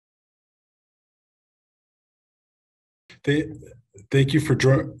Th- Thank you for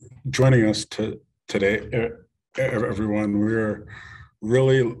joining us today, everyone. We're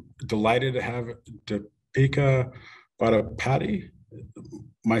really delighted to have Deepika Bodapati.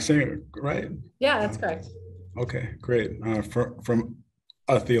 Am I saying it right? Yeah, that's correct. Okay, great. From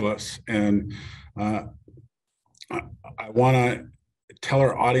Athelas. And uh, I want to tell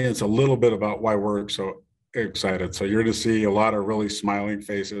our audience a little bit about why we're so excited. So you're to see a lot of really smiling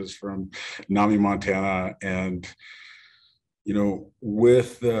faces from Nami, Montana, and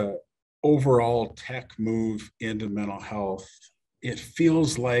with the overall tech move into mental health, it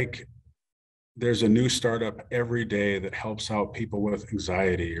feels like there's a new startup every day that helps out people with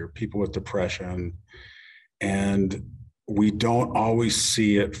anxiety or people with depression. And we don't always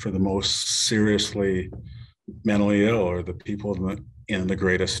see it for the most seriously mentally ill or the people in the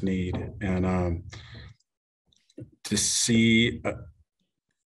greatest need. And to see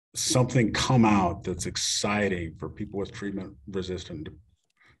something come out that's exciting for people with treatment-resistant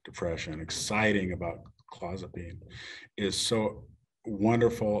depression, exciting about clozapine, is so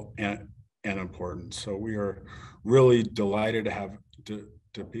wonderful and important. So we are really delighted to have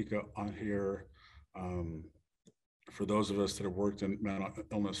Deepika on here. For those of us that have worked in mental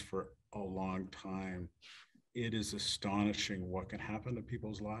illness for a long time, it is astonishing what can happen to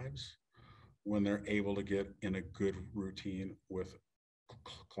people's lives when they're able to get in a good routine with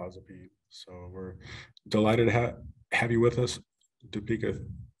clozapine. So we're delighted to have you with us, Deepika.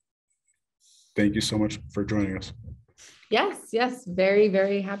 Thank you so much for joining us. Yes, very,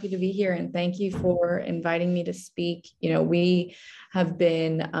 very happy to be here. And thank you for inviting me to speak. We have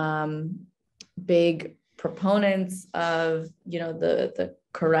been big proponents of, the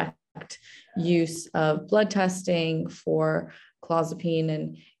correct use of blood testing for clozapine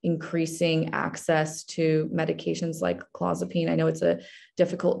and increasing access to medications like clozapine. I know it's a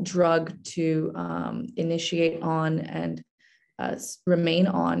difficult drug to initiate on and remain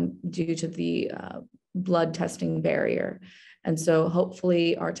on due to the blood testing barrier. And so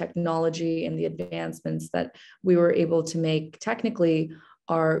hopefully our technology and the advancements that we were able to make technically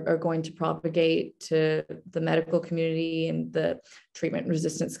are going to propagate to the medical community and the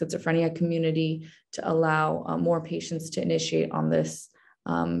treatment-resistant schizophrenia community to allow more patients to initiate on this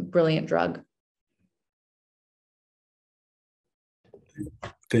brilliant drug.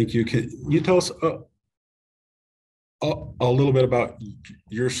 Thank you. Can you tell us a little bit about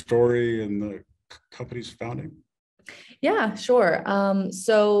your story and the company's founding? Yeah, sure.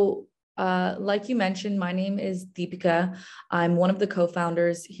 Like you mentioned, my name is Deepika. I'm one of the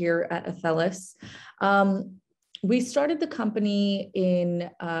co-founders here at Athelas. We started the company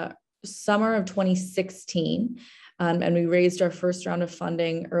in summer of 2016, and we raised our first round of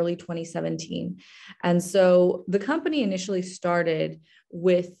funding early 2017. And so the company initially started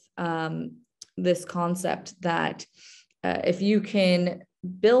with this concept that if you can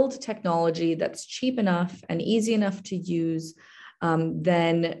build technology that's cheap enough and easy enough to use,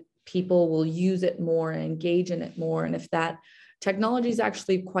 then people will use it more and engage in it more. And if that technology is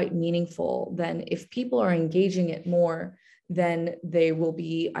actually quite meaningful, then if people are engaging it more, then they will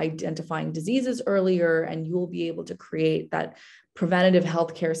be identifying diseases earlier, and you will be able to create that preventative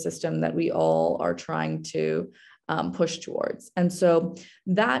healthcare system that we all are trying to push towards. And so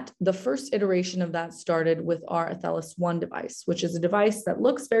the first iteration of that started with our Athelas One device, which is a device that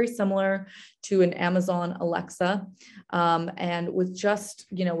looks very similar to an Amazon Alexa. And with just,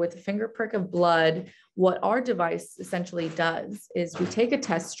 with a finger prick of blood, what our device essentially does is we take a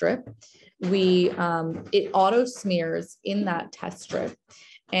test strip, it auto smears in that test strip.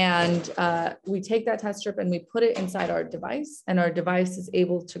 And we take that test strip and we put it inside our device, and our device is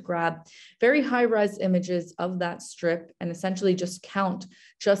able to grab very high-res images of that strip and essentially just count,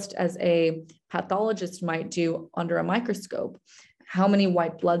 just as a pathologist might do under a microscope. How many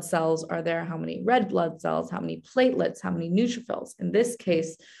white blood cells are there? How many red blood cells? How many platelets? How many neutrophils? In this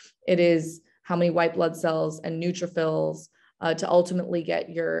case, it is how many white blood cells and neutrophils to ultimately get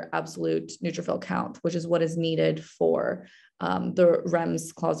your absolute neutrophil count, which is what is needed for the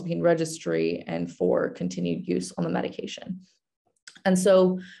REMS clozapine registry and for continued use on the medication. And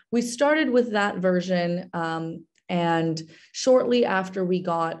so we started with that version. And shortly after we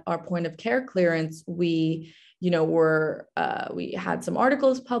got our point of care clearance, we had some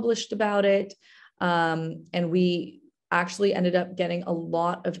articles published about it. And we actually ended up getting a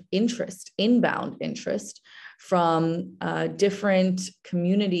lot of inbound interest from different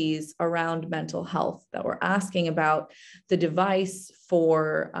communities around mental health that were asking about the device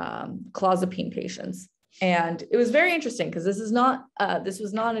for clozapine patients. And it was very interesting because this was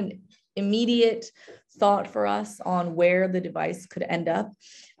not an immediate thought for us on where the device could end up.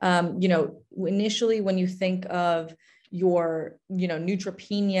 Initially, when you think of your,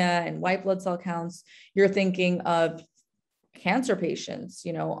 neutropenia and white blood cell counts, you're thinking of cancer patients,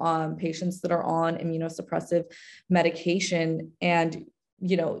 patients that are on immunosuppressive medication. And,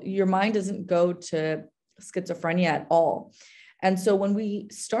 your mind doesn't go to schizophrenia at all. And so when we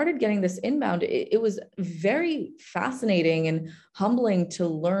started getting this inbound, it was very fascinating and humbling to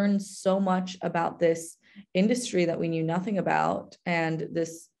learn so much about this industry that we knew nothing about, and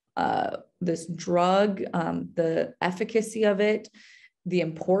this drug, the efficacy of it, the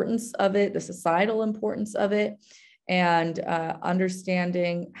importance of it, the societal importance of it, and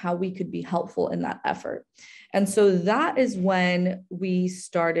understanding how we could be helpful in that effort. And so that is when we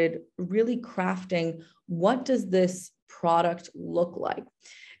started really crafting, what does this product look like?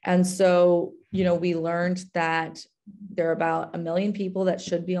 And so, we learned that there are about 1 million people that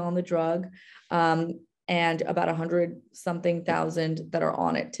should be on the drug, and about 100-something thousand that are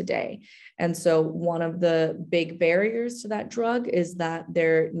on it today. And so one of the big barriers to that drug is that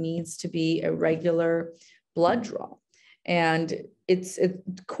there needs to be a regular blood draw. And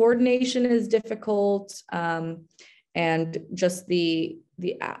coordination is difficult, and just the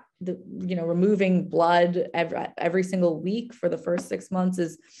removing blood every single week for the first 6 months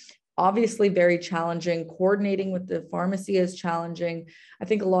is obviously very challenging. Coordinating with the pharmacy is challenging. I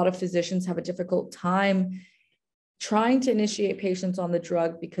think a lot of physicians have a difficult time trying to initiate patients on the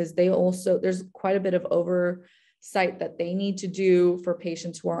drug, because there's quite a bit of oversight that they need to do for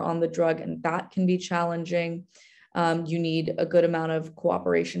patients who are on the drug, and that can be challenging. You need a good amount of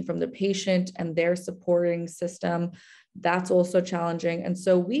cooperation from the patient and their supporting system. That's also challenging. And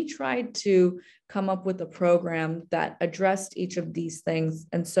so we tried to come up with a program that addressed each of these things.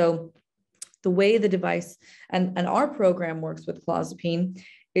 And so the way the device and our program works with clozapine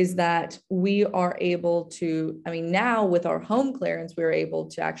is that we are able to, now with our home clearance, we're able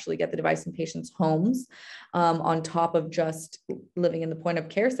to actually get the device in patients' homes. On top of just living in the point of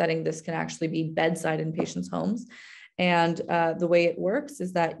care setting, this can actually be bedside in patients' homes. And the way it works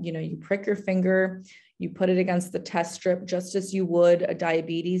is that, you prick your finger, you put it against the test strip, just as you would a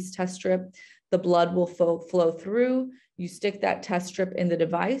diabetes test strip. The blood will flow through. You stick that test strip in the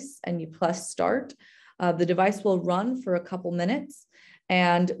device and you press start. The device will run for a couple minutes,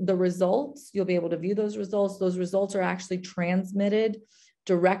 and the results, you'll be able to view those results. Those results are actually transmitted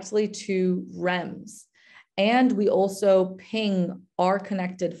directly to REMS. And we also ping our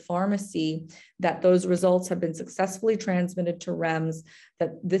connected pharmacy that those results have been successfully transmitted to REMS,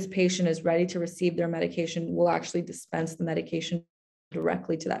 that this patient is ready to receive their medication. We'll actually dispense the medication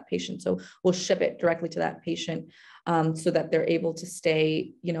directly to that patient. So we'll ship it directly to that patient, so that they're able to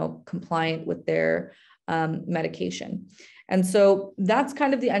stay, compliant with their medication. And so that's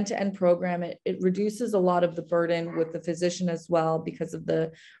kind of the end-to-end program. It reduces a lot of the burden with the physician as well, because of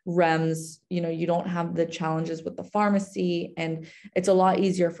the REMS. You don't have the challenges with the pharmacy, and it's a lot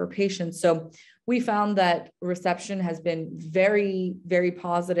easier for patients. So we found that reception has been very, very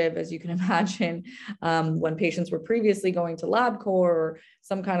positive, as you can imagine. When patients were previously going to LabCorp or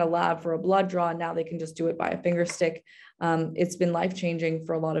some kind of lab for a blood draw, and now they can just do it by a finger stick. It's been life-changing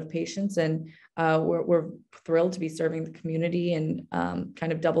for a lot of patients, and we're thrilled to be serving the community and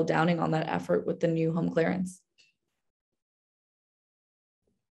kind of double downing on that effort with the new home clearance.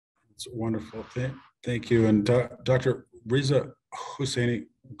 It's wonderful. Thank you. And Dr. Riza Husseini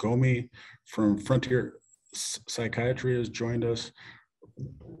Gomi from Frontier Psychiatry has joined us.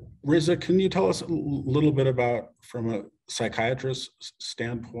 Riza, can you tell us a little bit about, from a psychiatrist's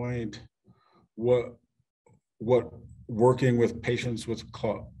standpoint, what working with patients with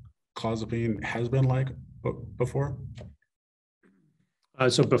clozapine has been like before?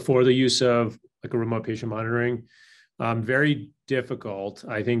 So before the use of like a remote patient monitoring, very difficult.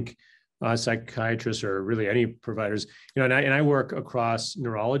 I think psychiatrists, or really any providers, and I work across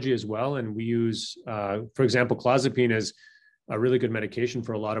neurology as well. And we use, for example, clozapine is a really good medication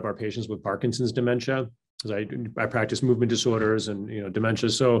for a lot of our patients with Parkinson's dementia, because I practice movement disorders and, dementia.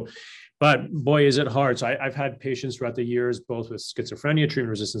 So, but boy, is it hard. So I've had patients throughout the years, both with schizophrenia,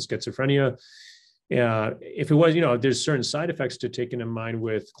 treatment-resistant schizophrenia. If it was, there's certain side effects to take in mind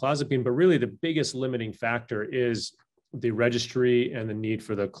with clozapine, but really the biggest limiting factor is the registry and the need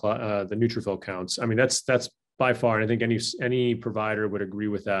for the neutrophil counts. I mean, that's by far, and I think any provider would agree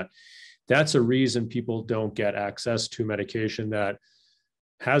with that. That's a reason people don't get access to medication that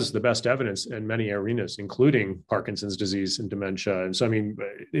has the best evidence in many arenas, including Parkinson's disease and dementia. And so, I mean,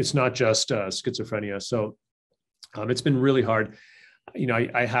 it's not just schizophrenia. So it's been really hard.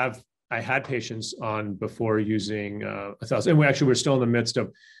 I had patients on before using Athelas, and we're still in the midst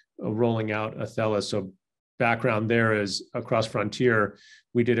of rolling out Athelas. So background there is across Frontier,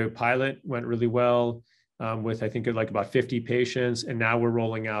 we did a pilot, went really well. with, I think, like about 50 patients. And now we're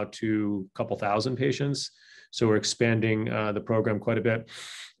rolling out to a couple thousand patients. So we're expanding the program quite a bit.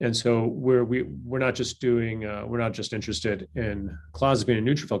 And so we're not just doing, we're not just interested in clozapine and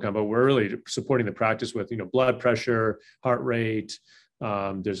neutrophil combo, we're really supporting the practice with, blood pressure, heart rate,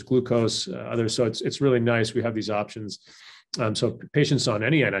 there's glucose, others. So it's really nice. We have these options. So patients on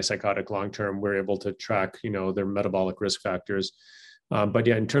any antipsychotic long-term, we're able to track, their metabolic risk factors. But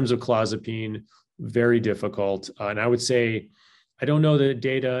yeah, in terms of clozapine, very difficult. And I would say, I don't know the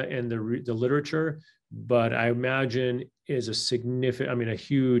data and the literature, but I imagine is a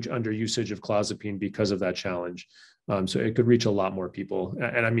huge underusage of clozapine because of that challenge. So it could reach a lot more people.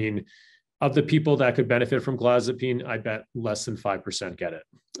 And I mean, of the people that could benefit from clozapine, I bet less than 5% get it,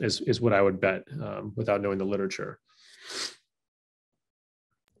 is what I would bet without knowing the literature.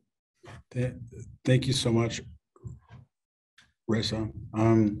 Thank you so much, Reza.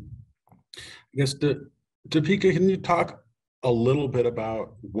 I guess, Deepika, can you talk a little bit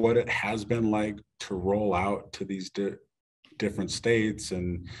about what it has been like to roll out to these different states?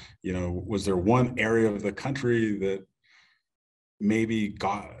 And, was there one area of the country that maybe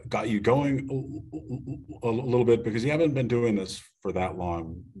got you going a little bit, because you haven't been doing this for that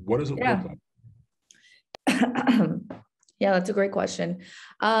long? What does it look like? Yeah, that's a great question.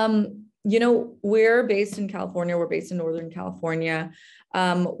 We're based in California. We're based in Northern California.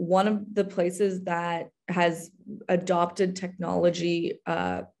 One of the places that has adopted technology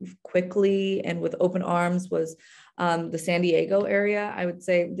quickly and with open arms was the San Diego area. I would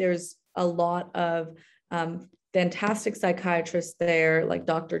say there's a lot of fantastic psychiatrists there, like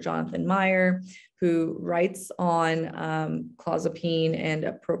Dr. Jonathan Meyer, who writes on clozapine and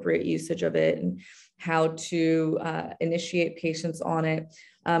appropriate usage of it and how to initiate patients on it.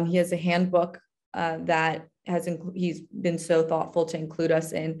 He has a handbook that he's been so thoughtful to include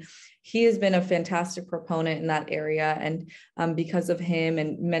us in. He has been a fantastic proponent in that area. And because of him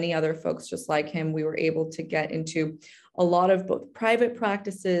and many other folks just like him, we were able to get into a lot of both private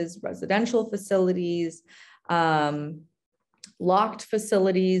practices, residential facilities, locked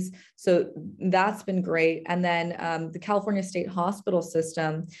facilities. So that's been great. And then the California State Hospital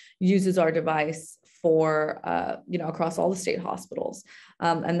System uses our device for, across all the state hospitals.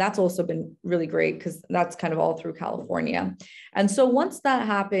 And that's also been really great because that's kind of all through California. And so once that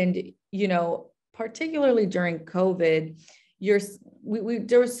happened, particularly during COVID,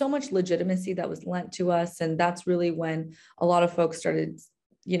 there was so much legitimacy that was lent to us. And that's really when a lot of folks started,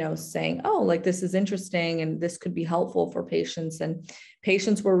 saying, oh, like this is interesting and this could be helpful for patients. And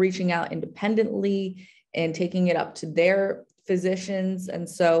patients were reaching out independently and taking it up to their physicians. And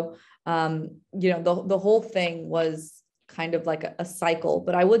so, the whole thing was kind of like a cycle.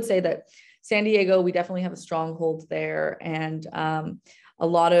 But I would say that San Diego, we definitely have a stronghold there, and a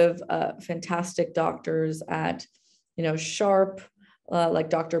lot of fantastic doctors at, Sharp, like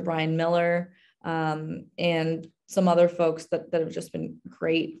Dr. Brian Miller, and some other folks that have just been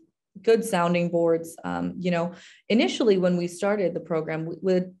great, good sounding boards. Initially when we started the program,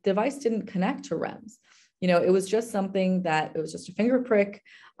 the device didn't connect to REMS. It was just something that it was just a finger prick,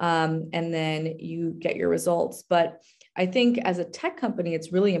 and then you get your results. But I think as a tech company,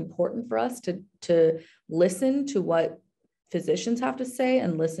 it's really important for us to listen to what physicians have to say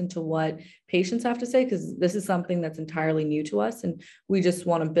and listen to what patients have to say, because this is something that's entirely new to us. And we just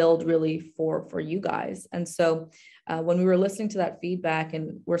want to build really for you guys. And so when we were listening to that feedback,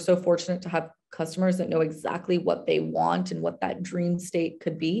 and we're so fortunate to have customers that know exactly what they want and what that dream state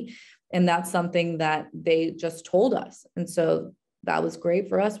could be. And that's something that they just told us. And so that was great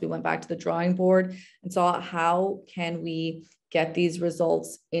for us. We went back to the drawing board and saw how can we get these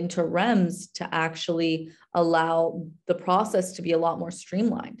results into REMS to actually allow the process to be a lot more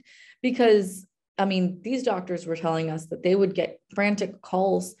streamlined. Because, these doctors were telling us that they would get frantic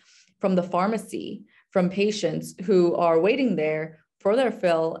calls from the pharmacy from patients who are waiting there for their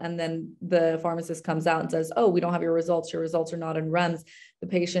fill. And then the pharmacist comes out and says, oh, we don't have your results. Your results are not in REMS. The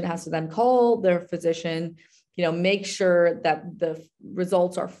patient has to then call their physician, make sure that the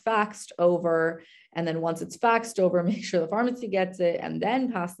results are faxed over. And then once it's faxed over, make sure the pharmacy gets it and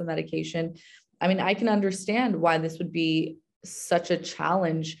then pass the medication. I can understand why this would be such a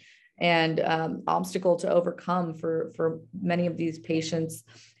challenge and obstacle to overcome for many of these patients.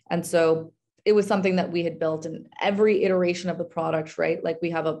 And so it was something that we had built in every iteration of the product, right? Like we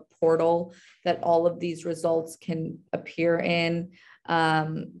have a portal that all of these results can appear in.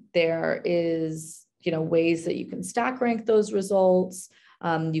 There is, ways that you can stack rank those results.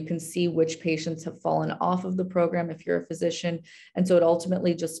 You can see which patients have fallen off of the program if you're a physician. And so it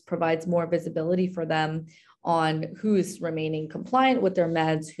ultimately just provides more visibility for them on who's remaining compliant with their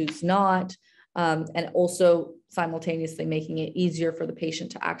meds, who's not. and also simultaneously making it easier for the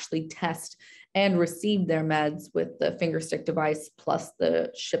patient to actually test and receive their meds with the fingerstick device plus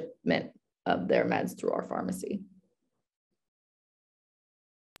the shipment of their meds through our pharmacy.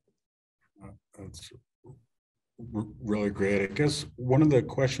 That's really great. I guess one of the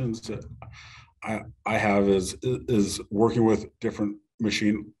questions that I have is working with different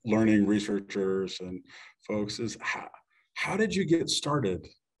machine learning researchers and folks is how did you get started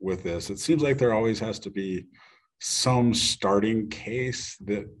with this? It seems like there always has to be some starting case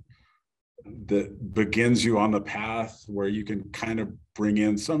that begins you on the path where you can kind of bring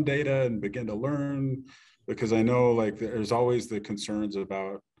in some data and begin to learn, because I know like there's always the concerns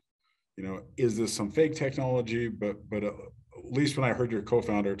about, you know, is this some fake technology? But at least when I heard your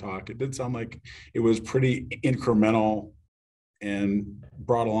co-founder talk, it did sound like it was pretty incremental and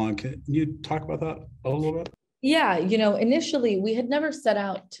brought along. Can you talk about that a little bit? Yeah, you know, initially we had never set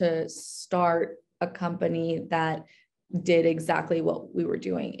out to start a company that did exactly what we were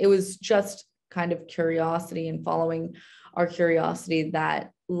doing. It was just kind of curiosity, and following our curiosity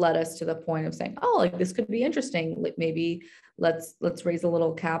that led us to the point of saying, oh, like this could be interesting. Like maybe let's raise a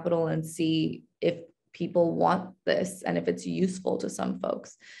little capital and see if people want this and if it's useful to some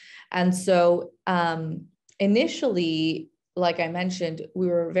folks. And so initially, like I mentioned, we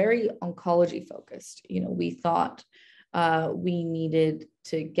were very oncology focused. You know, we thought we needed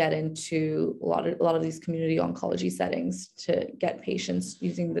to get into a lot of these community oncology settings to get patients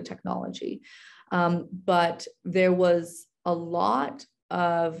using the technology. But there was a lot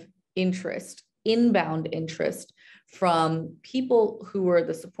of interest, inbound interest from people who were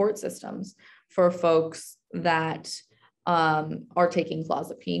the support systems for folks that are taking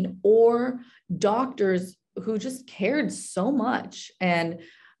clozapine, or doctors who just cared so much and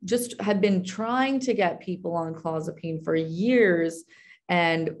just had been trying to get people on clozapine for years.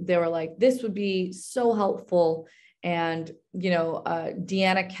 And they were like, this would be so helpful. And, you know,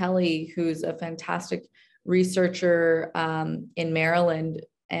 Deanna Kelly, who's a fantastic researcher in Maryland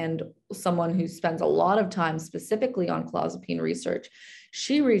and someone who spends a lot of time specifically on clozapine research,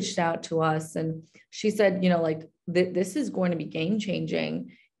 she reached out to us and she said, you know, like this is going to be game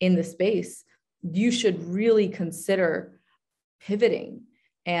changing in the space. You should really consider pivoting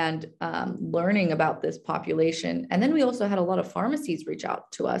and learning about this population. And then we also had a lot of pharmacies reach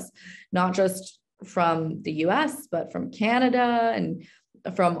out to us, not just from the US, but from Canada and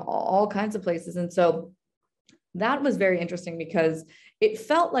from all kinds of places. And so that was very interesting because it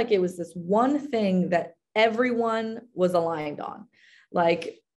felt like it was this one thing that everyone was aligned on,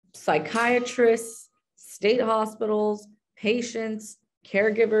 like psychiatrists, state hospitals, patients,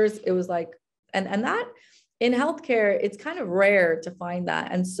 caregivers. It was like, and that in healthcare, it's kind of rare to find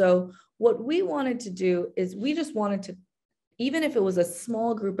that. And so what we wanted to do is we just wanted to, even if it was a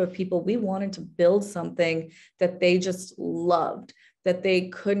small group of people, we wanted to build something that they just loved, that they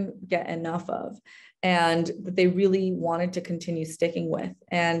couldn't get enough of, and that they really wanted to continue sticking with.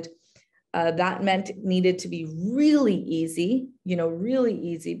 And that meant it needed to be really easy, you know, really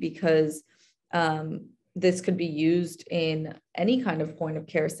easy, because this could be used in any kind of point of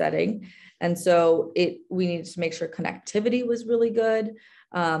care setting. And so we needed to make sure connectivity was really good.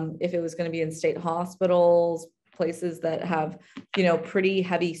 If it was going to be in state hospitals, places that have, you know, pretty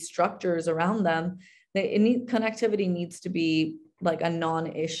heavy structures around them, connectivity needs to be like a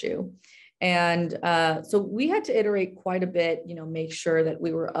non-issue. And so we had to iterate quite a bit, you know, make sure that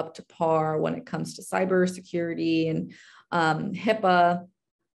we were up to par when it comes to cybersecurity and HIPAA.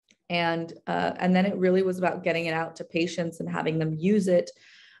 And then it really was about getting it out to patients and having them use it.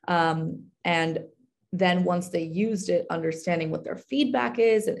 And then once they used it, understanding what their feedback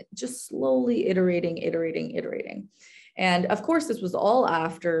is, and just slowly iterating. And of course, this was all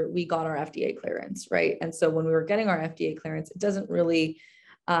after we got our FDA clearance, right? And so when we were getting our FDA clearance, it doesn't really,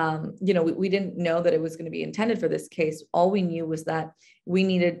 you know, we didn't know that it was going to be intended for this case. All we knew was that we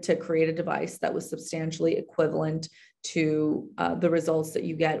needed to create a device that was substantially equivalent to the results that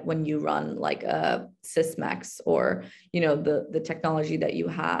you get when you run like a Sysmex, or, you know, the technology that you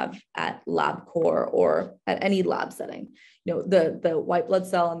have at LabCorp or at any lab setting. You know, the white blood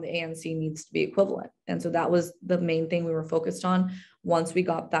cell and the ANC needs to be equivalent. And so that was the main thing we were focused on. Once we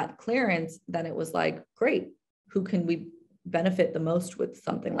got that clearance, then it was like, great, who can we benefit the most with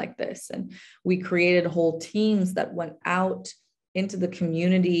something like this? And we created whole teams that went out into the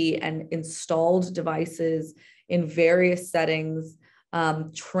community and installed devices in various settings,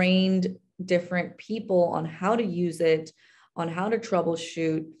 trained different people on how to use it, on how to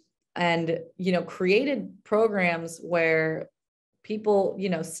troubleshoot, and, you know, created programs where people, you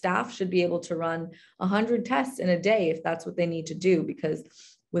know, staff should be able to run 100 tests in a day if that's what they need to do, because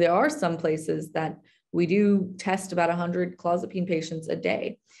there are some places that we do test about 100 clozapine patients a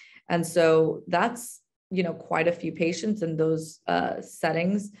day. And so that's, quite a few patients, and those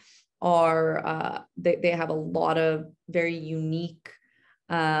settings are, they have a lot of very unique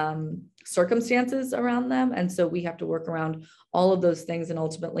circumstances around them. And so we have to work around all of those things and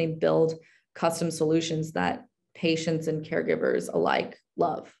ultimately build custom solutions that patients and caregivers alike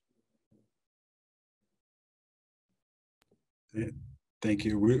love. Thank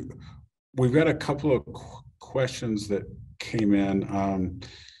you. We've got a couple of questions that came in.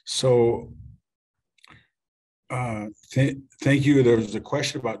 Thank you. There was a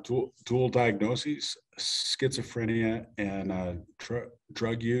question about dual diagnoses, schizophrenia and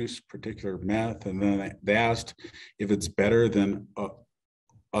drug use, particular meth. And then they asked if it's better than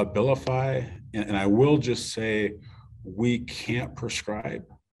Abilify. And I will just say, we can't prescribe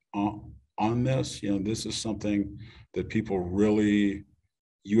on this. This is something that people really,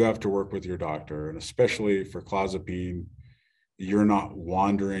 you have to work with your doctor, and especially for clozapine, you're not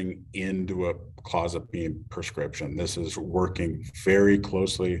wandering into a clozapine prescription. This is working very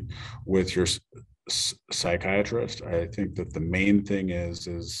closely with your psychiatrist. I think that the main thing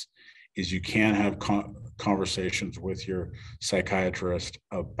is you can have conversations with your psychiatrist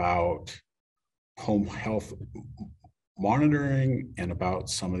about home health monitoring and about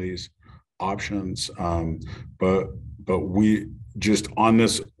some of these options. But we just on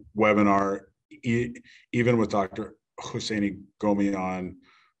this webinar, even with Dr. Hosseini Gomi on,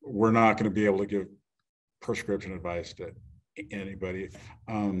 we're not going to be able to give prescription advice to anybody.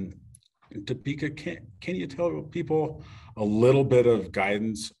 Deepika, can you tell people a little bit of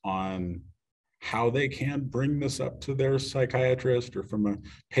guidance on how they can bring this up to their psychiatrist, or from a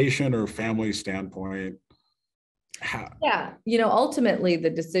patient or family standpoint? Yeah, ultimately the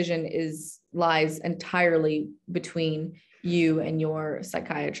decision lies entirely between you and your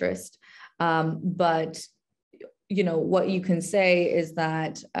psychiatrist. But what you can say is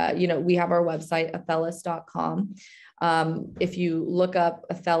that, we have our website, athelas.com. If you look up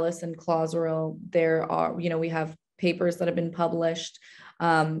Athelas and Clozaril, there are, we have papers that have been published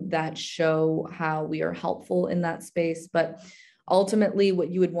that show how we are helpful in that space. But ultimately, what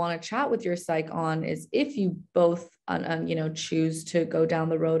you would want to chat with your psych on is if you both, choose to go down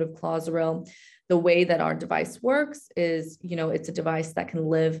the road of Clozaril, the way that our device works is, it's a device that can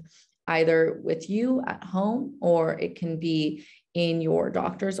live either with you at home, or it can be in your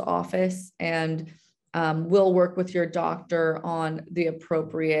doctor's office, and we'll work with your doctor on the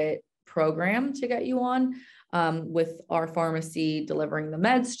appropriate program to get you on, with our pharmacy delivering the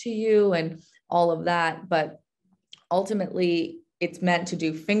meds to you and all of that. But ultimately, it's meant to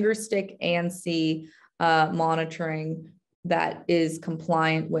do finger stick and see monitoring that is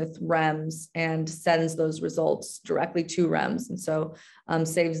compliant with REMS and sends those results directly to REMS. And so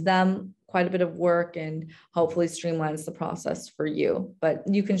saves them quite a bit of work and hopefully streamlines the process for you. But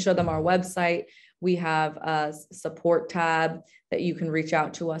you can show them our website. We have a support tab that you can reach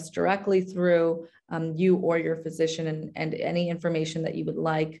out to us directly through, you or your physician, and any information that you would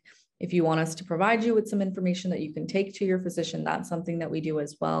like. If you want us to provide you with some information that you can take to your physician, that's something that we do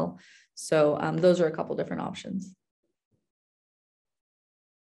as well. So those are a couple different options.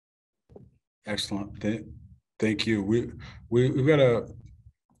 Excellent. Thank you. We've got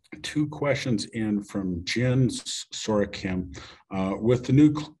two questions in from Jin Sorakim. With the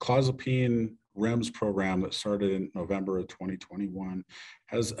new clozapine REMS program that started in November of 2021,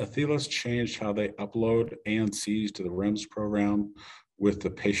 has Athelas changed how they upload ANCs to the REMS program with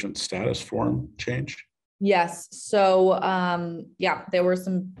the patient status form change? Yes. So there were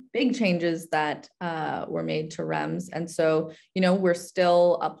some big changes that were made to REMS. And so, we're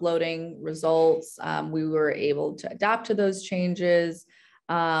still uploading results. We were able to adapt to those changes,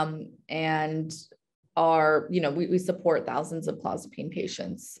 and we support thousands of clozapine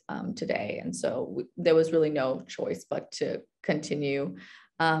patients today. And so there was really no choice but to continue,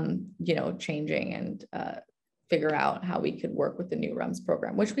 changing and figure out how we could work with the new REMS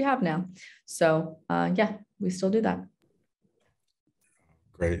program, which we have now. So we still do that.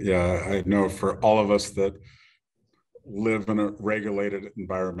 Great. Yeah, I know for all of us that live in a regulated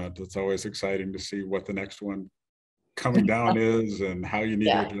environment, it's always exciting to see what the next one coming down is and how you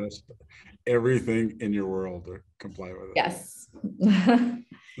need to adjust everything in your world to comply with it. Yes.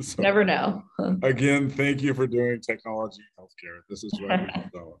 So, never know. Again, thank you for doing technology in healthcare. This is what we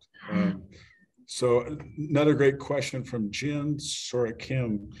don't. So another great question from Jin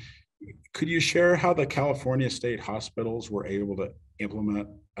Sorakim. Could you share how the California state hospitals were able to implement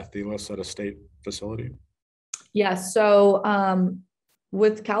Athelas at a state facility? Yes. So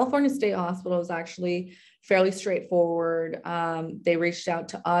with California state hospitals, actually, fairly straightforward. They reached out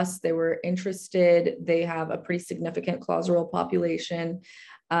to us. They were interested. They have a pretty significant clausural population.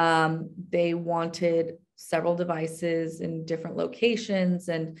 They wanted several devices in different locations,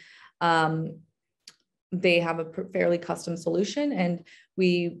 and they have a fairly custom solution. And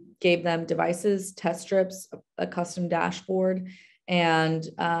we gave them devices, test strips, a custom dashboard, and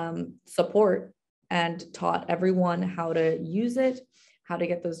support, and taught everyone how to use it, how to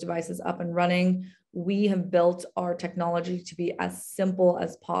get those devices up and running. We have built our technology to be as simple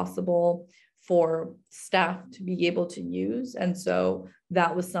as possible for staff to be able to use. And so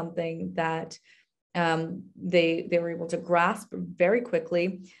that was something that they were able to grasp very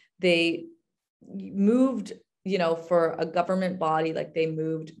quickly. They moved, for a government body, like, they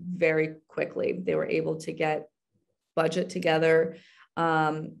moved very quickly. They were able to get budget together,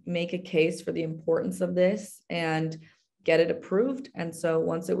 make a case for the importance of this, and get it approved. And so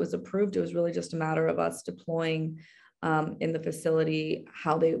once it was approved, it was really just a matter of us deploying in the facility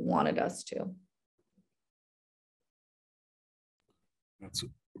how they wanted us to. That's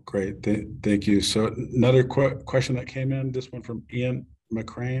great. Thank you. So another question that came in, this one from Ian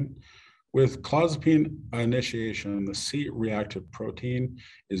McCrane. With clozapine initiation, the C-reactive protein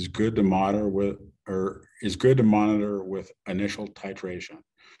is good to monitor with initial titration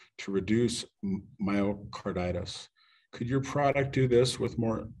to reduce myocarditis. Could your product do this with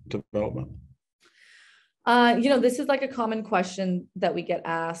more development? This is like a common question that we get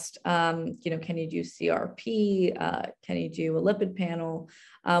asked. Can you do CRP? Can you do a lipid panel?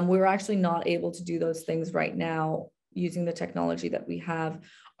 We're actually not able to do those things right now using the technology that we have.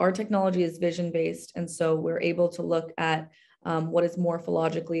 Our technology is vision-based, and so we're able to look at what is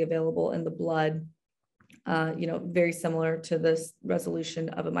morphologically available in the blood, very similar to this resolution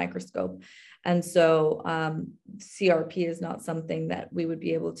of a microscope. And so CRP is not something that we would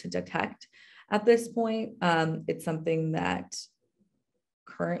be able to detect at this point. It's something that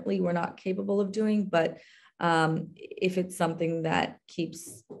currently we're not capable of doing, but if it's something that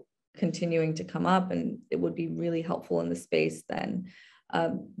keeps continuing to come up and it would be really helpful in the space, then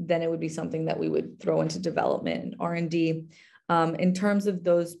it would be something that we would throw into development and R&D. In terms of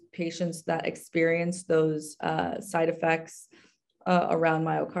those patients that experience those side effects around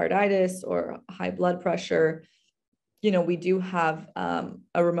myocarditis or high blood pressure, we do have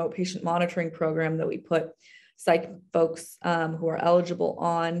a remote patient monitoring program that we put psych folks who are eligible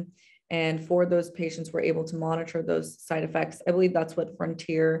on. And for those patients, we're able to monitor those side effects. I believe that's what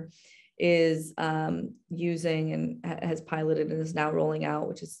Frontier is using and has piloted and is now rolling out,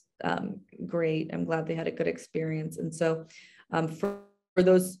 which is great. I'm glad they had a good experience. And so for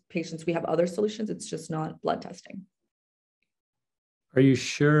those patients, we have other solutions. It's just not blood testing. Are you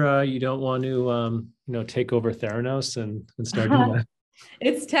sure you don't want to, take over Theranos and start doing that?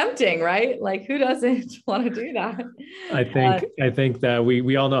 It's tempting, right? Like, who doesn't want to do that? I think that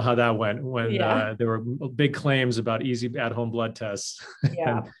we all know how that went when there were big claims about easy at-home blood tests.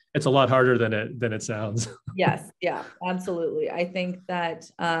 Yeah, it's a lot harder than it sounds. Yes, yeah, absolutely. I think that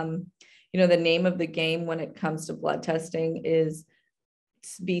the name of the game when it comes to blood testing is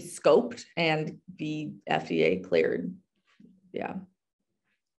be scoped and be FDA cleared. Yeah.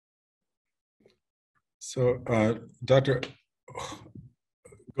 So, Dr.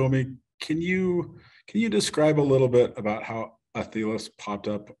 Gomi, can you describe a little bit about how Athelas popped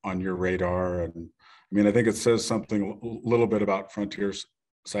up on your radar? And I mean, I think it says something a little bit about Frontier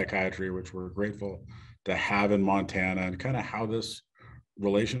Psychiatry, which we're grateful to have in Montana, and kind of how this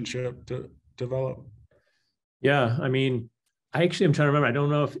relationship developed. Yeah, I mean, I actually am trying to remember. I don't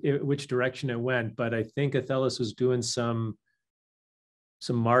know which direction it went, but I think Athelas was doing some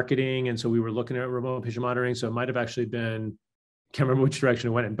marketing, and so we were looking at remote patient monitoring. So it might have actually been, can't remember which direction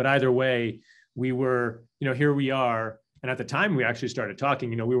it went in, but either way, we were, here we are. And at the time we actually started talking,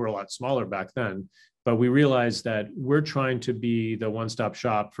 we were a lot smaller back then, but we realized that we're trying to be the one-stop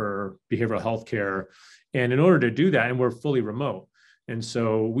shop for behavioral healthcare. And in order to do that, and we're fully remote. And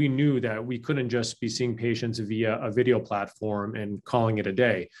so we knew that we couldn't just be seeing patients via a video platform and calling it a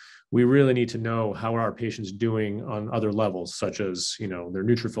day. We really need to know how are our patients doing on other levels, such as, their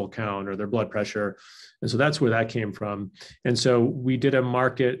neutrophil count or their blood pressure. And so that's where that came from. And so we did a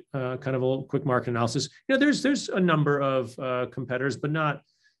market, kind of a quick market analysis. There's a number of competitors, but not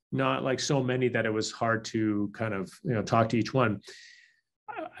like so many that it was hard to kind of, talk to each one.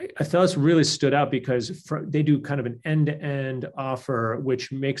 I thought really stood out because they do kind of an end-to-end offer,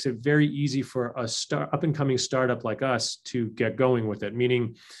 which makes it very easy for a up-and-coming startup like us to get going with it.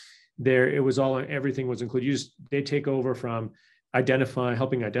 Meaning, everything was included. They take over from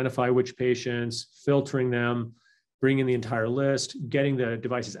helping identify which patients, filtering them, bringing the entire list, getting the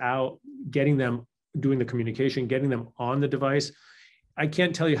devices out, getting them doing the communication, getting them on the device. I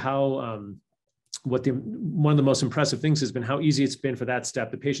can't tell you how, one of the most impressive things has been how easy it's been for that step,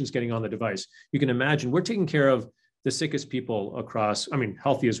 the patient's getting on the device. You can imagine we're taking care of the sickest people across, I mean,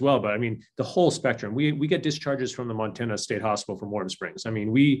 healthy as well, but I mean, the whole spectrum. We get discharges from the Montana State Hospital from Warm Springs. I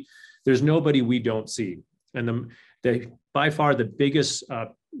mean, there's nobody we don't see. And by far the biggest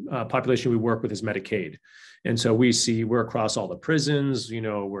population we work with is Medicaid. And so we're across all the prisons,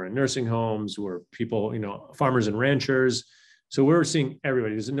 we're in nursing homes, we're people, farmers and ranchers. So we're seeing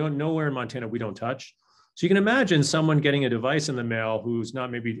everybody. There's nowhere in Montana we don't touch. So you can imagine someone getting a device in the mail who's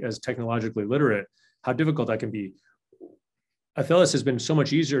not maybe as technologically literate, how difficult that can be. Athelas has been so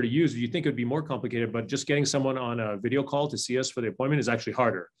much easier to use. You think it would be more complicated, but just getting someone on a video call to see us for the appointment is actually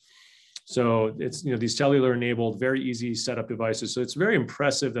harder. So it's, these cellular enabled, very easy setup devices. So it's very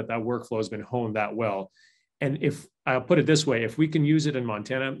impressive that workflow has been honed that well. And if I'll put it this way, if we can use it in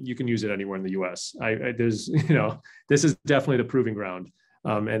Montana, you can use it anywhere in the US. There's, this is definitely the proving ground.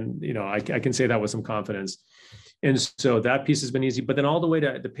 I can say that with some confidence. And so that piece has been easy, but then all the way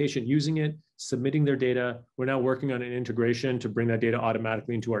to the patient using it, submitting their data. We're now working on an integration to bring that data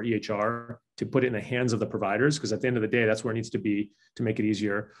automatically into our EHR to put it in the hands of the providers, because at the end of the day, that's where it needs to be to make it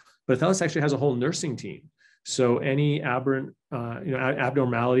easier. But Athelas actually has a whole nursing team. So any aberrant,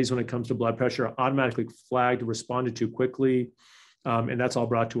 abnormalities when it comes to blood pressure are automatically flagged, responded to quickly. And that's all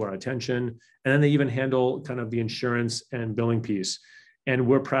brought to our attention. And then they even handle kind of the insurance and billing piece. And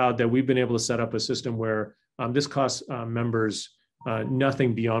we're proud that we've been able to set up a system where this costs members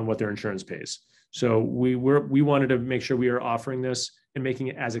nothing beyond what their insurance pays. So we wanted to make sure we are offering this and making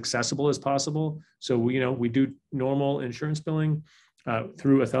it as accessible as possible. So we do normal insurance billing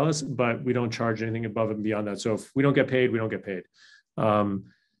through Athelas, but we don't charge anything above and beyond that. So if we don't get paid, we don't get paid.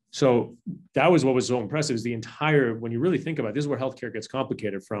 So that was what was so impressive is when you really think about it, this is where healthcare gets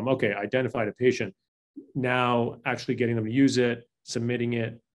complicated from, okay, identified a patient, now actually getting them to use it, submitting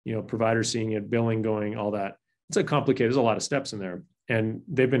it, providers seeing it, billing going, all that. It's there's a lot of steps in there. And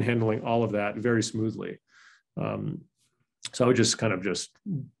they've been handling all of that very smoothly. So I would just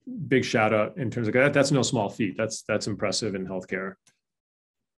big shout out in terms of that. That's no small feat. That's impressive in healthcare.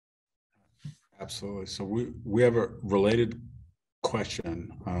 Absolutely. So we have a related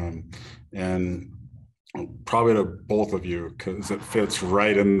question, and probably to both of you, because it fits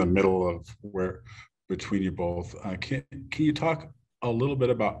right in the middle of where between you both. Can you talk a little bit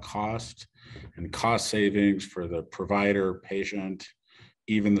about cost and cost savings for the provider, patient,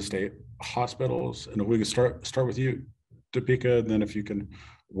 even the state hospitals? And if we could start with you, Deepika, and then if you can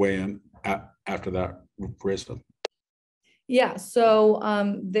weigh in after that, Reza. Yeah, so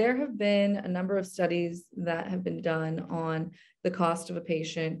there have been a number of studies that have been done on the cost of a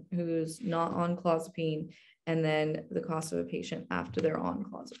patient who's not on clozapine, and then the cost of a patient after they're on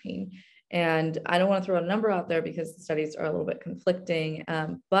clozapine. And I don't want to throw a number out there because the studies are a little bit conflicting,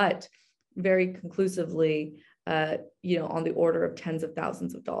 but very conclusively, on the order of tens of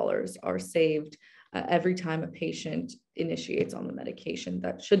thousands of dollars are saved every time a patient initiates on the medication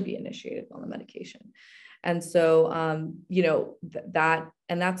that should be initiated on the medication. And so,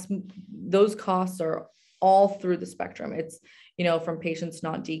 those costs are all through the spectrum. It's, from patients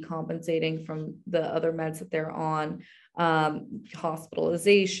not decompensating from the other meds that they're on,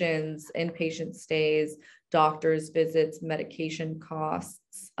 hospitalizations, inpatient stays, doctor's visits, medication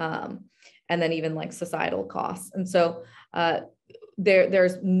costs, and then even like societal costs. And so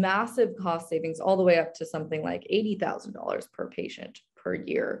there's massive cost savings all the way up to something like $80,000 per patient per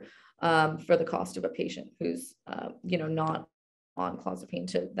year for the cost of a patient who's, not on clozapine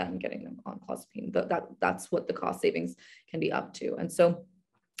to them getting them on clozapine. That's what the cost savings can be up to. And so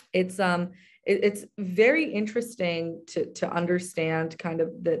it's very interesting to understand kind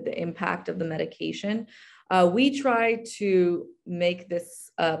of the impact of the medication. We try to make this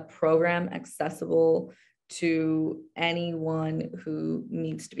program accessible to anyone who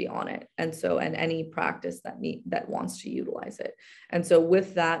needs to be on it. And any practice that wants to utilize it. And so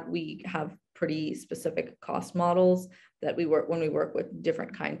with that, we have pretty specific cost models that we work when we work with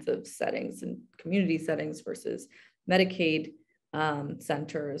different kinds of settings and community settings versus Medicaid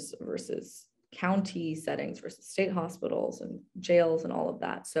centers versus county settings versus state hospitals and jails and all of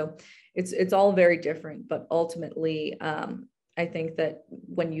that. So it's all very different, but ultimately, I think that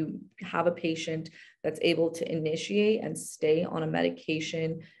when you have a patient that's able to initiate and stay on a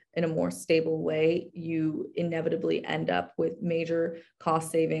medication in a more stable way, you inevitably end up with major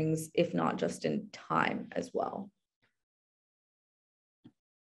cost savings, if not just in time as well.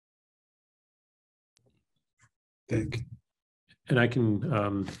 Thank you. And I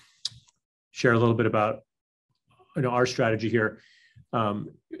can share a little bit about our strategy here.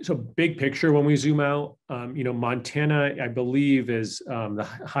 So big picture, when we zoom out, Montana, I believe, is the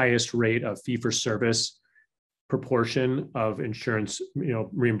highest rate of fee-for-service proportion of insurance,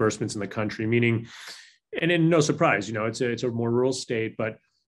 reimbursements in the country, meaning, and in no surprise, it's a more rural state, but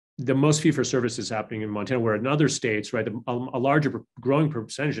the most fee-for-service is happening in Montana, where in other states, right, a larger growing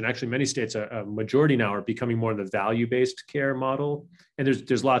percentage, and actually many states, a majority now, are becoming more of the value-based care model. And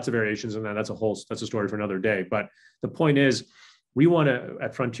there's lots of variations in that. That's a story for another day. But the point is,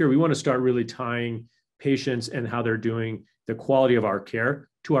 at Frontier, we want to start really tying patients and how they're doing, the quality of our care,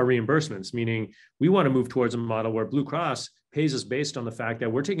 to our reimbursements, meaning we want to move towards a model where Blue Cross pays us based on the fact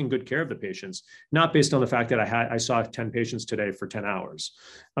that we're taking good care of the patients, not based on the fact that I saw 10 patients today for 10 hours,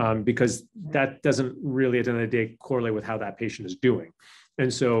 because that doesn't really, at the end of the day, correlate with how that patient is doing.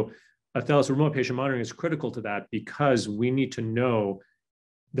 And so Athelas remote patient monitoring is critical to that, because we need to know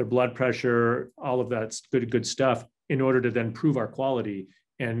their blood pressure, all of that good stuff, in order to then prove our quality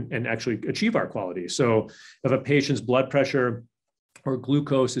and actually achieve our quality. So if a patient's blood pressure or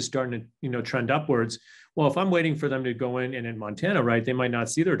glucose is starting to trend upwards, well, if I'm waiting for them to go in, and in Montana, right, they might not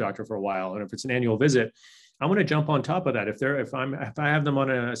see their doctor for a while, and if it's an annual visit, I'm going to jump on top of that. If I have them on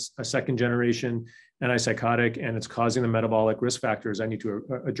a second generation antipsychotic and it's causing the metabolic risk factors I need to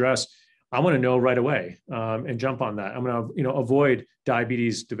address, I want to know right away, and jump on that. I'm going to avoid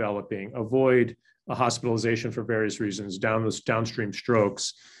diabetes developing, avoid a hospitalization for various reasons, downstream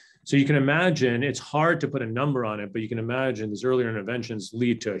strokes. So you can imagine, it's hard to put a number on it, but you can imagine these earlier interventions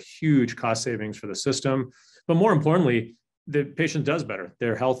lead to huge cost savings for the system. But more importantly, the patient does better.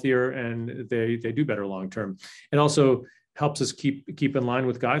 They're healthier and they do better long-term. It also helps us keep in line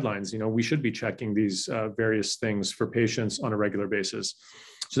with guidelines. We should be checking these various things for patients on a regular basis.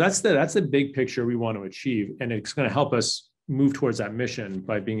 So that's the big picture we want to achieve. And it's going to help us move towards that mission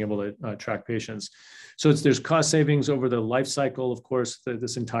by being able to track patients. So there's cost savings over the life cycle, of course,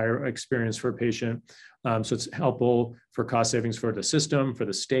 this entire experience for a patient. So it's helpful for cost savings for the system, for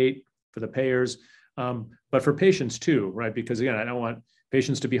the state, for the payers, but for patients too, right? Because again, I don't want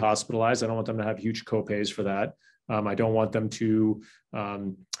patients to be hospitalized. I don't want them to have huge copays for that. I don't want them to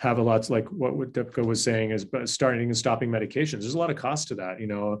have a lot, like what Deepika was saying, is starting and stopping medications. There's a lot of cost to that.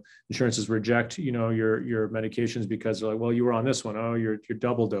 Insurances reject, your medications because they're like, well, you were on this one. Oh, you're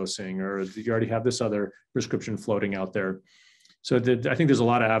double dosing, or you already have this other prescription floating out there. So I think there's a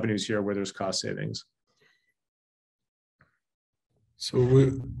lot of avenues here where there's cost savings. So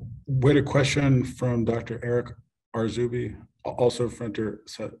we had a question from Dr. Eric Arzubi, also Frontier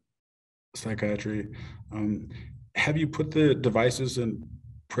Psychiatry. Have you put the devices in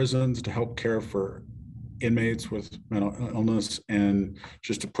prisons to help care for inmates with mental illness? And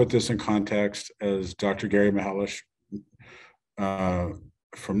just to put this in context, as Dr. Gary Mahalish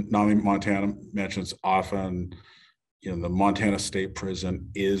from NAMI, Montana mentions often, the Montana State Prison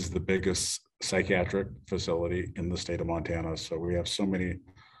is the biggest psychiatric facility in the state of Montana. So we have so many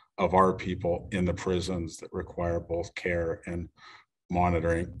of our people in the prisons that require both care and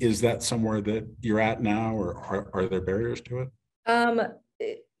monitoring. Is that somewhere that you're at now, or are there barriers to it?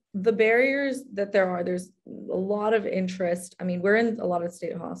 The barriers that there's a lot of interest. I mean, we're in a lot of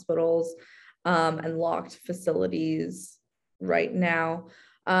state hospitals and locked facilities right now.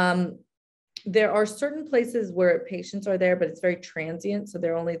 There are certain places where patients are there, but it's very transient. So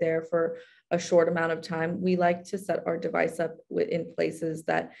they're only there for a short amount of time. We like to set our device up in places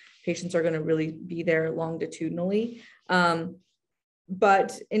that patients are going to really be there longitudinally.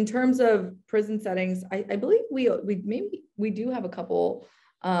 But in terms of prison settings, I believe we do have a couple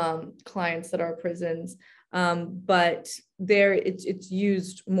clients that are prisons, but it's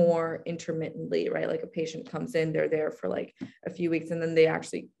used more intermittently, right? Like a patient comes in, they're there for like a few weeks, and then they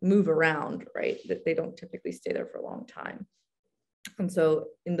actually move around, right? That they don't typically stay there for a long time. And so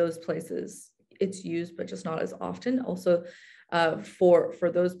in those places, it's used, but just not as often. Also,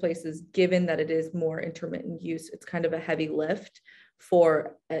 for those places, given that it is more intermittent use, it's kind of a heavy lift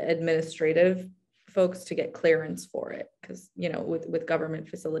for administrative folks to get clearance for it, because with government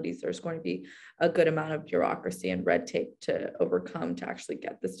facilities, there's going to be a good amount of bureaucracy and red tape to overcome to actually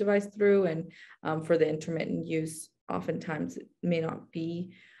get this device through. And for the intermittent use, oftentimes it may not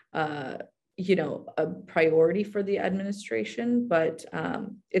be a priority for the administration, but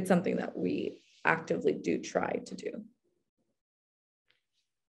it's something that we actively do try to do.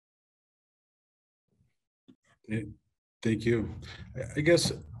 Thank you. I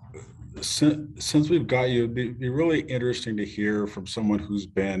guess since we've got you, it'd be really interesting to hear from someone who's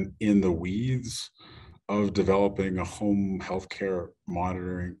been in the weeds of developing a home healthcare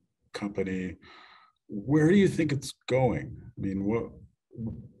monitoring company. Where do you think it's going? I mean,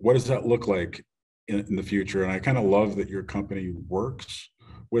 what does that look like in the future. And I kind of love that your company works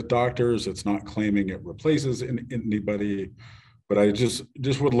with doctors. It's not claiming it replaces anybody, but I just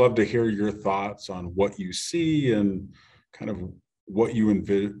would love to hear your thoughts on what you see and kind of what you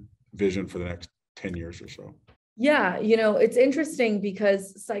envision for the next 10 years or so. Yeah, it's interesting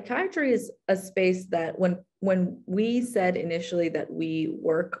because psychiatry is a space that when we said initially that we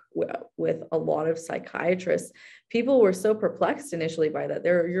work with a lot of psychiatrists, people were so perplexed initially by that.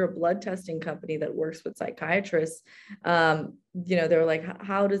 You're a blood testing company that works with psychiatrists. They were like,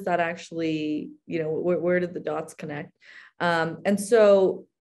 how does that actually, where did the dots connect? And so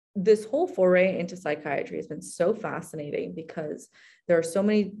this whole foray into psychiatry has been so fascinating because there are so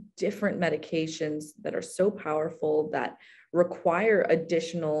many different medications that are so powerful that require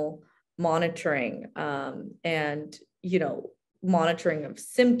additional monitoring and monitoring of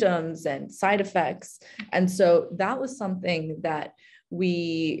symptoms and side effects. And so that was something that when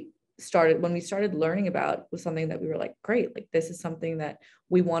we started learning about, was something that we were like, great, like this is something that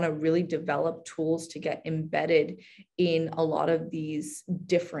we want to really develop tools to get embedded in a lot of these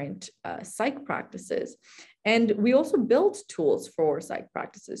different psych practices. And we also built tools for psych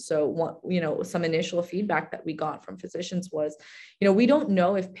practices. So some initial feedback that we got from physicians was, we don't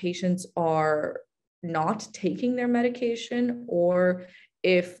know if patients are not taking their medication or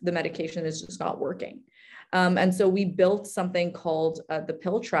if the medication is just not working. And so we built something called the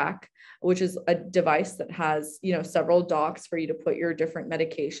Pill Track, which is a device that has, several docks for you to put your different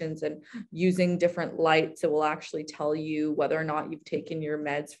medications, and using different lights, it will actually tell you whether or not you've taken your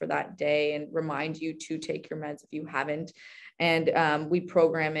meds for that day and remind you to take your meds if you haven't. And we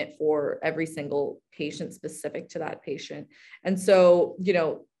program it for every single patient specific to that patient. And so,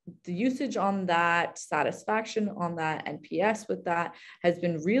 the usage on that, satisfaction on that, NPS with that has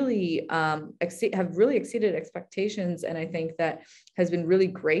been really have really exceeded expectations. And I think that has been really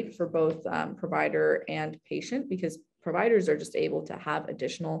great for both provider and patient, because providers are just able to have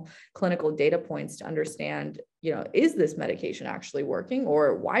additional clinical data points to understand, is this medication actually working,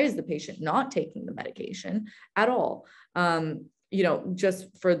 or why is the patient not taking the medication at all? Just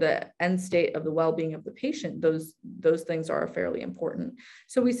for the end state of the well-being of the patient, those things are fairly important.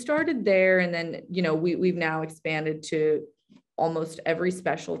 So we started there, and then, we've now expanded to almost every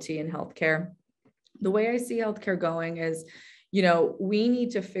specialty in healthcare. The way I see healthcare going is, we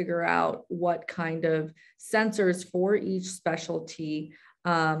need to figure out what kind of sensors for each specialty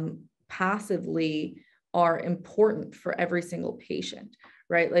passively are important for every single patient.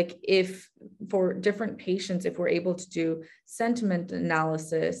 Right? Like if for different patients, if we're able to do sentiment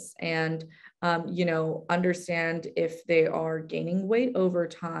analysis and, understand if they are gaining weight over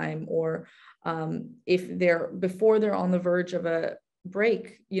time, or if before they're on the verge of a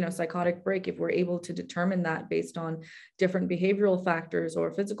break, psychotic break, if we're able to determine that based on different behavioral factors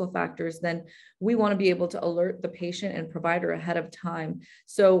or physical factors, then we want to be able to alert the patient and provider ahead of time.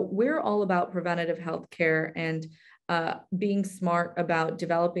 So we're all about preventative healthcare and being smart about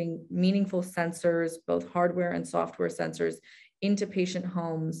developing meaningful sensors, both hardware and software sensors, into patient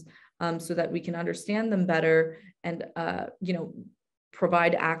homes, so that we can understand them better and,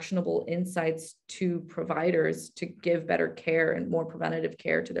 provide actionable insights to providers to give better care and more preventative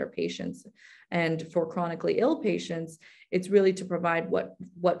care to their patients. And for chronically ill patients, it's really to provide what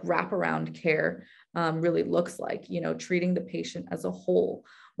wraparound care really looks like, treating the patient as a whole.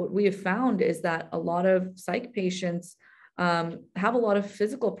 What we have found is that a lot of psych patients have a lot of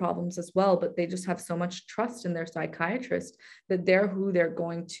physical problems as well, but they just have so much trust in their psychiatrist that they're who they're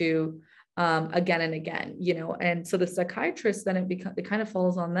going to again and again, and so the psychiatrist, then it kind of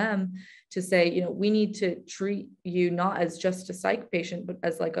falls on them to say, we need to treat you not as just a psych patient, but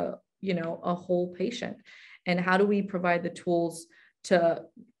as like a whole patient. And how do we provide the tools to,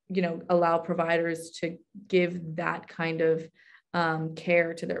 allow providers to give that kind of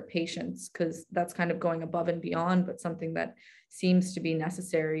care to their patients, because that's kind of going above and beyond, but something that seems to be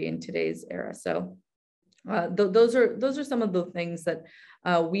necessary in today's era. So those are some of the things that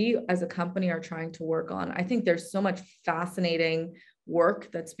we as a company are trying to work on. I think there's so much fascinating work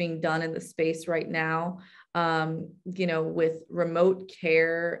that's being done in the space right now, with remote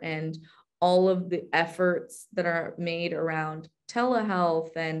care and all of the efforts that are made around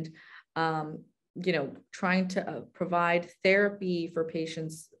telehealth and, trying to provide therapy for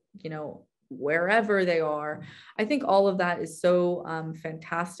patients, wherever they are. I think all of that is so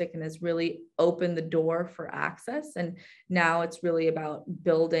fantastic and has really opened the door for access. And now it's really about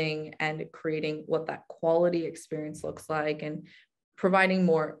building and creating what that quality experience looks like, and providing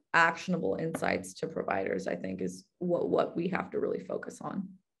more actionable insights to providers, I think, is what we have to really focus on.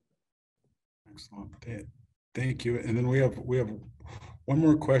 Excellent. Thank you. And then we have one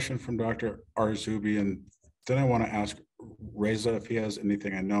more question from Dr. Arzubi, and then I want to ask Reza if he has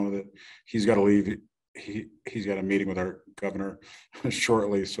anything. I know that he's got to leave. He's got a meeting with our governor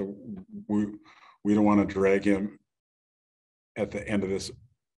shortly, so we don't want to drag him at the end of this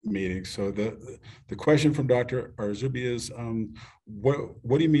meeting. So the question from Dr. Arzubi is,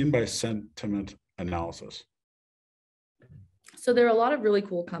 what do you mean by sentiment analysis? So there are a lot of really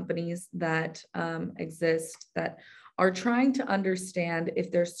cool companies that exist that are trying to understand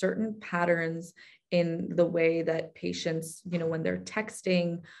if there's certain patterns in the way that patients, when they're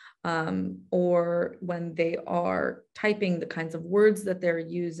texting or when they are typing, the kinds of words that they're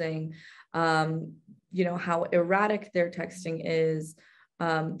using, how erratic their texting is,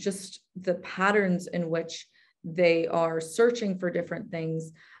 just the patterns in which they are searching for different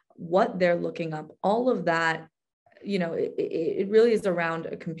things, what they're looking up, all of that, it really is around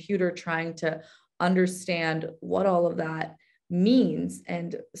a computer trying to understand what all of that means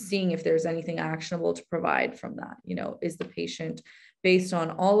and seeing if there's anything actionable to provide from that. Is the patient, based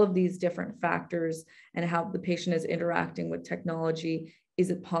on all of these different factors and how the patient is interacting with technology, is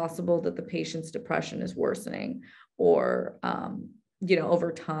it possible that the patient's depression is worsening or,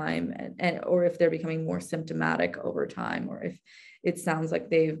 over time, and or if they're becoming more symptomatic over time, or if it sounds like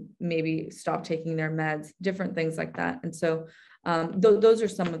they've maybe stopped taking their meds, different things like that. And so those are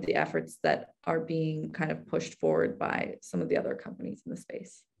some of the efforts that are being kind of pushed forward by some of the other companies in the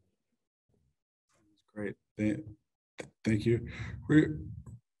space. Great. Thank you.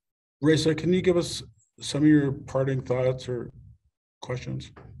 Reza, can you give us some of your parting thoughts or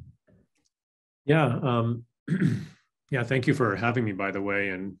questions? Yeah. Yeah, thank you for having me, by the way,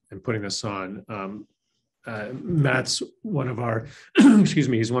 and putting this on. Matt's one of our, excuse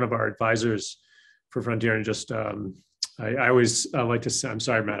me, he's one of our advisors for Frontier. And just, I always like to say, I'm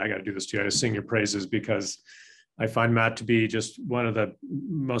sorry, Matt, I got to do this to you. I just sing your praises because I find Matt to be just one of the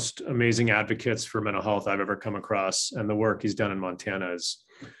most amazing advocates for mental health I've ever come across. And the work he's done in Montana is,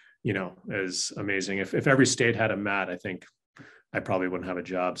 is amazing. If every state had a Matt, I think I probably wouldn't have a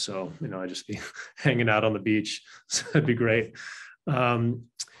job. So, I'd just be hanging out on the beach. So that'd be great.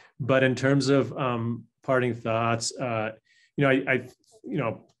 But in terms of parting thoughts,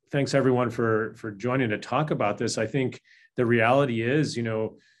 thanks everyone for joining to talk about this. I think the reality is,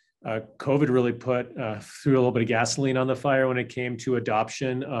 COVID really threw a little bit of gasoline on the fire when it came to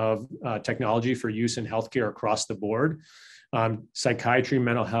adoption of technology for use in healthcare across the board. Psychiatry,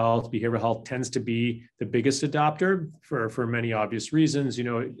 mental health, behavioral health tends to be the biggest adopter for many obvious reasons.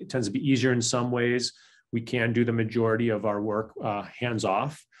 It tends to be easier in some ways. We can do the majority of our work hands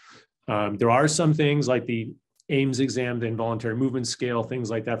off. There are some things like the AIMS exam, the involuntary movement scale, things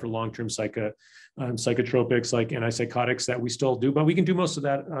like that for long-term psychotropics like antipsychotics that we still do, but we can do most of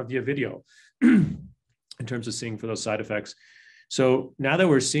that via video in terms of seeing for those side effects. So now that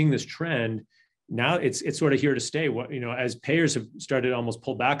we're seeing this trend, now it's sort of here to stay. As payers have started to almost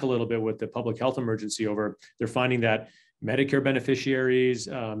pull back a little bit with the public health emergency they're finding that Medicare beneficiaries,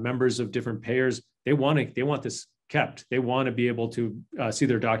 members of different payers, they want this kept. They want to be able to see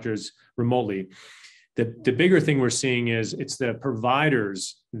their doctors remotely. The bigger thing we're seeing is it's the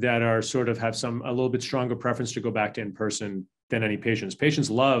providers that are sort of have a little bit stronger preference to go back to in-person than any patients. Patients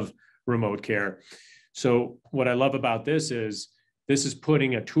love remote care. So what I love about this is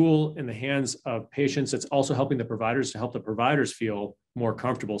putting a tool in the hands of patients that's also helping the providers to help the providers feel more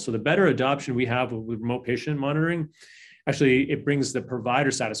comfortable. So the better adoption we have with remote patient monitoring, actually it brings the provider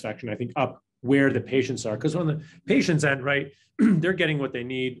satisfaction, I think, up where the patients are. Because on the patient's end, right, they're getting what they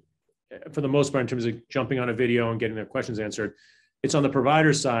need for the most part in terms of jumping on a video and getting their questions answered. It's on the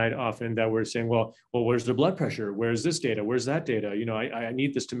provider side often that we're saying, well, where's their blood pressure? Where's this data? Where's that data? I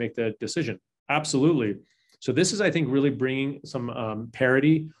need this to make the decision. Absolutely. So this is, I think, really bringing some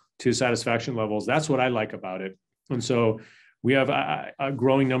parity to satisfaction levels. That's what I like about it. And so we have a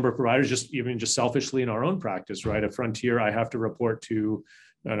growing number of providers, just selfishly in our own practice, right? At Frontier, I have to report to,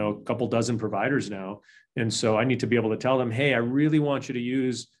 a couple dozen providers now. And so I need to be able to tell them, hey, I really want you to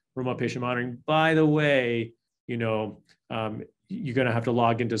use remote patient monitoring. By the way, you're going to have to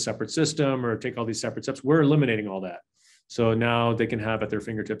log into a separate system or take all these separate steps. We're eliminating all that. So now they can have at their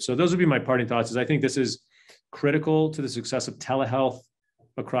fingertips. So those would be my parting thoughts. Is I think this is critical to the success of telehealth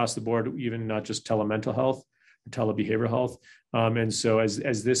across the board, even not just telemental health, telebehavioral health. And so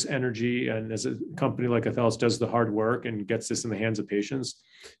as this energy and as a company like Athelas does the hard work and gets this in the hands of patients,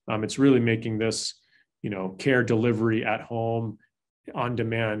 it's really making this, care delivery at home on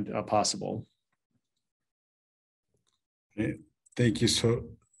demand possible. Thank you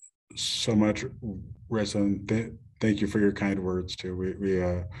so much, Reza, and thank you for your kind words too.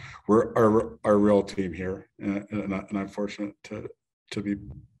 We're our real team here, and I'm fortunate to to be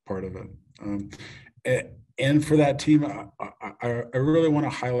part of it. And for that team, I really want to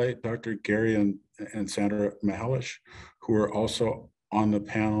highlight Dr. Gary and Sandra Mihelish, who are also on the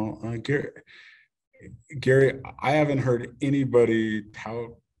panel. Gary, I haven't heard anybody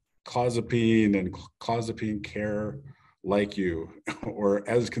tout clozapine and clozapine care like you, or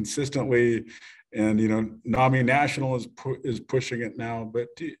as consistently. And NAMI National is pushing it now. But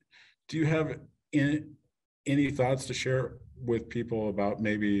do you have any thoughts to share with people about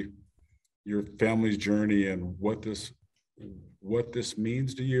maybe your family's journey and what this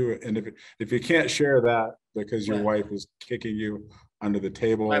means to you? And if you can't share that because your wife is kicking you under the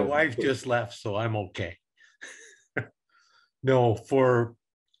table. My wife just left, so I'm okay. No,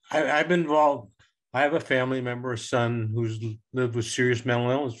 I've been involved. I have a family member, a son, who's lived with serious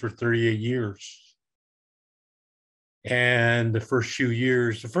mental illness for 38 years. And the first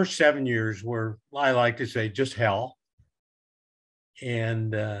 7 years were, I like to say, just hell.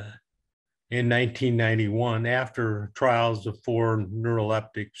 And in 1991, after trials of 3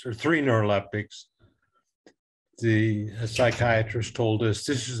 neuroleptics, the psychiatrist told us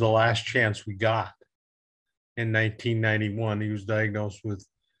this is the last chance we got. In 1991, he was diagnosed with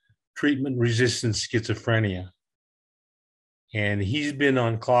treatment-resistant schizophrenia. And he's been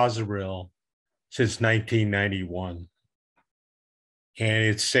on clozapine since 1991. And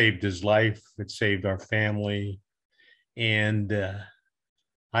it saved his life. It saved our family. And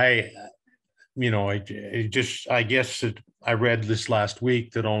I guess I read this last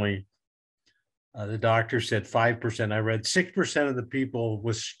week that only the doctor said 5%. I read 6% of the people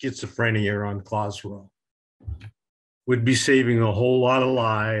with schizophrenia are on clozapine. Would be saving a whole lot of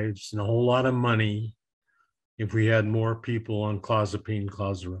lives and a whole lot of money if we had more people on clozapine.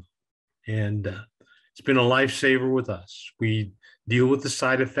 And it's been a lifesaver with us. We deal with the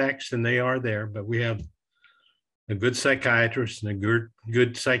side effects, and they are there, but we have a good psychiatrist and a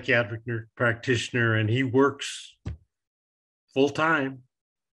good psychiatric practitioner, and he works full time,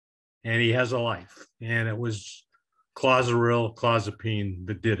 and he has a life. And it was clozapine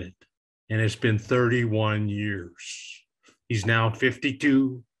that did it. And it's been 31 years. He's now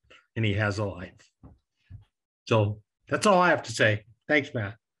 52, and he has a life. So that's all I have to say. Thanks,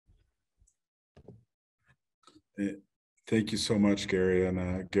 Matt. Thank you so much, Gary.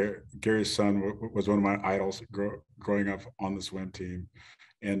 And Gary's son was one of my idols growing up on the swim team.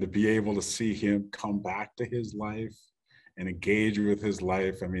 And to be able to see him come back to his life and engage with his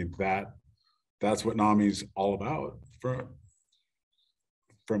life, I mean, that's what NAMI's all about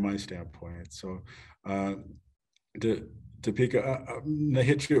from my standpoint. So, Deepika, I'm gonna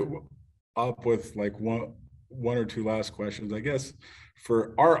hit you up with like one or two last questions. I guess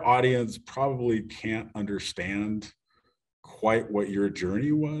for our audience, probably can't understand quite what your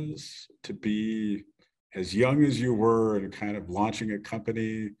journey was to be as young as you were and kind of launching a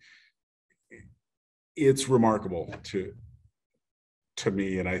company. It's remarkable to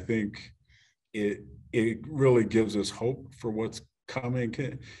me, and I think it really gives us hope for what's coming.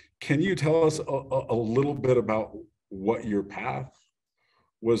 Can you tell us a little bit about what your path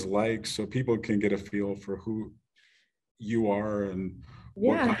was like so people can get a feel for who you are and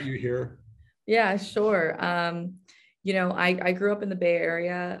what got you here? Yeah, sure. I grew up in the Bay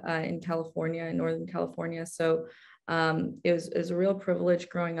Area in California, in Northern California. So it was a real privilege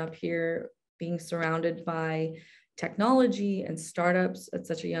growing up here, being surrounded by technology and startups at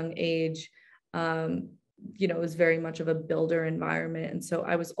such a young age. It was very much of a builder environment. And so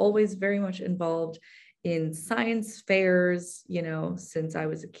I was always very much involved in science fairs, since I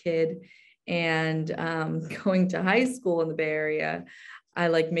was a kid. And going to high school in the Bay Area, I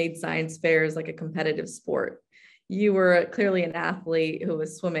made science fairs like a competitive sport. You were clearly an athlete who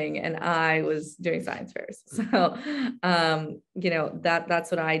was swimming, and I was doing science fairs. So,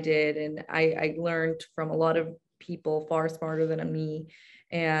 that's what I did. And I learned from a lot of people far smarter than me.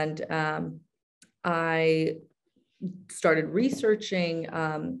 And I started researching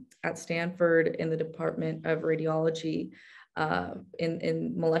at Stanford in the Department of Radiology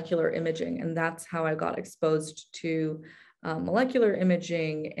in molecular imaging. And that's how I got exposed to molecular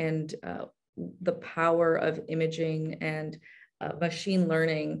imaging and the power of imaging and machine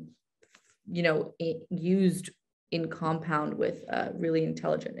learning, used in compound with really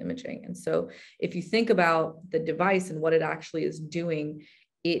intelligent imaging. And so if you think about the device and what it actually is doing,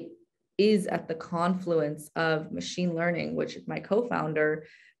 it is at the confluence of machine learning, which my co-founder,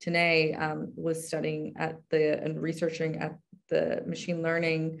 Tanay, was studying and researching at the machine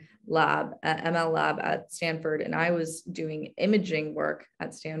learning lab, ML lab at Stanford, and I was doing imaging work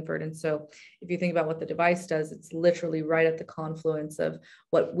at Stanford. And so if you think about what the device does, it's literally right at the confluence of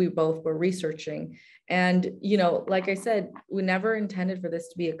what we both were researching. And, you know, like I said, we never intended for this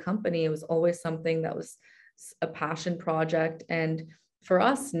to be a company. It was always something that was a passion project. And for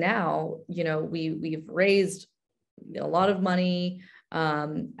us now, you know, we've raised a lot of money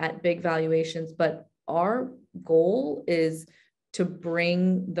at big valuations, but our goal is to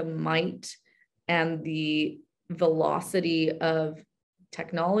bring the might and the velocity of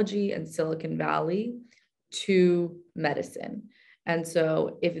technology and Silicon Valley to medicine. And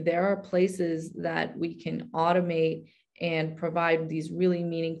so if there are places that we can automate and provide these really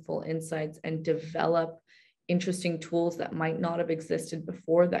meaningful insights and develop interesting tools that might not have existed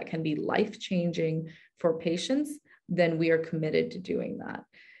before that can be life-changing for patients, then we are committed to doing that.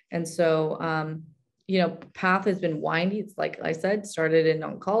 And so, you know, path has been windy. It's like I said, started in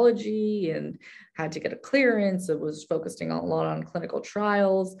oncology and had to get a clearance. It was focusing a lot on clinical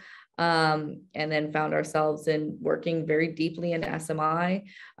trials, and then found ourselves in working very deeply in SMI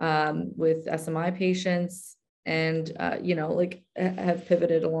with SMI patients, and you know, like have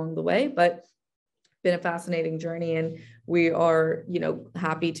pivoted along the way, but been a fascinating journey. And we are, you know,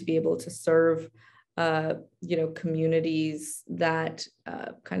 happy to be able to serve, you know, communities that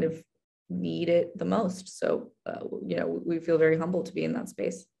kind of need it the most. So, you know, we feel very humbled to be in that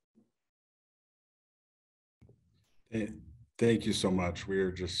space. Thank you so much. We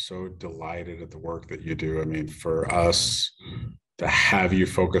are just so delighted at the work that you do. I mean, for us to have you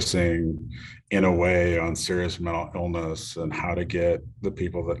focusing in a way on serious mental illness and how to get the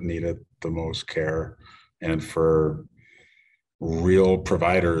people that need it the most care, and for real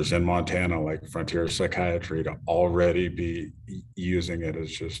providers in Montana like Frontier Psychiatry to already be using it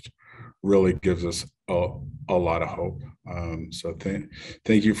is just really gives us a lot of hope. So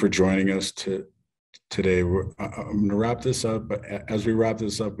thank you for joining us today. I'm going to wrap this up, but as we wrap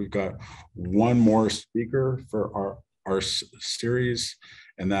this up, we've got one more speaker for our series,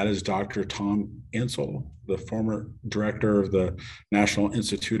 and that is Dr. Tom Insel, the former director of the National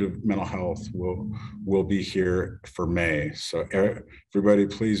Institute of Mental Health, will be here for May. So everybody,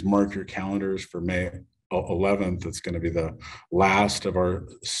 please mark your calendars for May 11th. It's going to be the last of our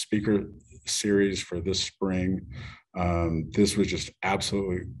speaker series for this spring. This was just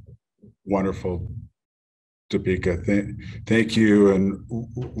absolutely wonderful. Deepika, thank you. And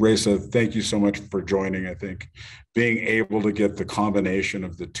Reza, thank you so much for joining. I think being able to get the combination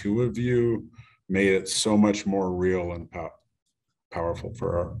of the two of you made it so much more real and powerful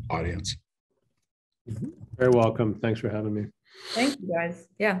for our audience. Very welcome. Thanks for having me. Thank you, guys.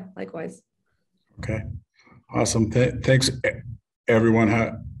 Yeah, likewise. Okay, awesome. Thanks, everyone.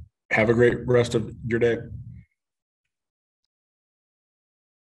 Have a great rest of your day.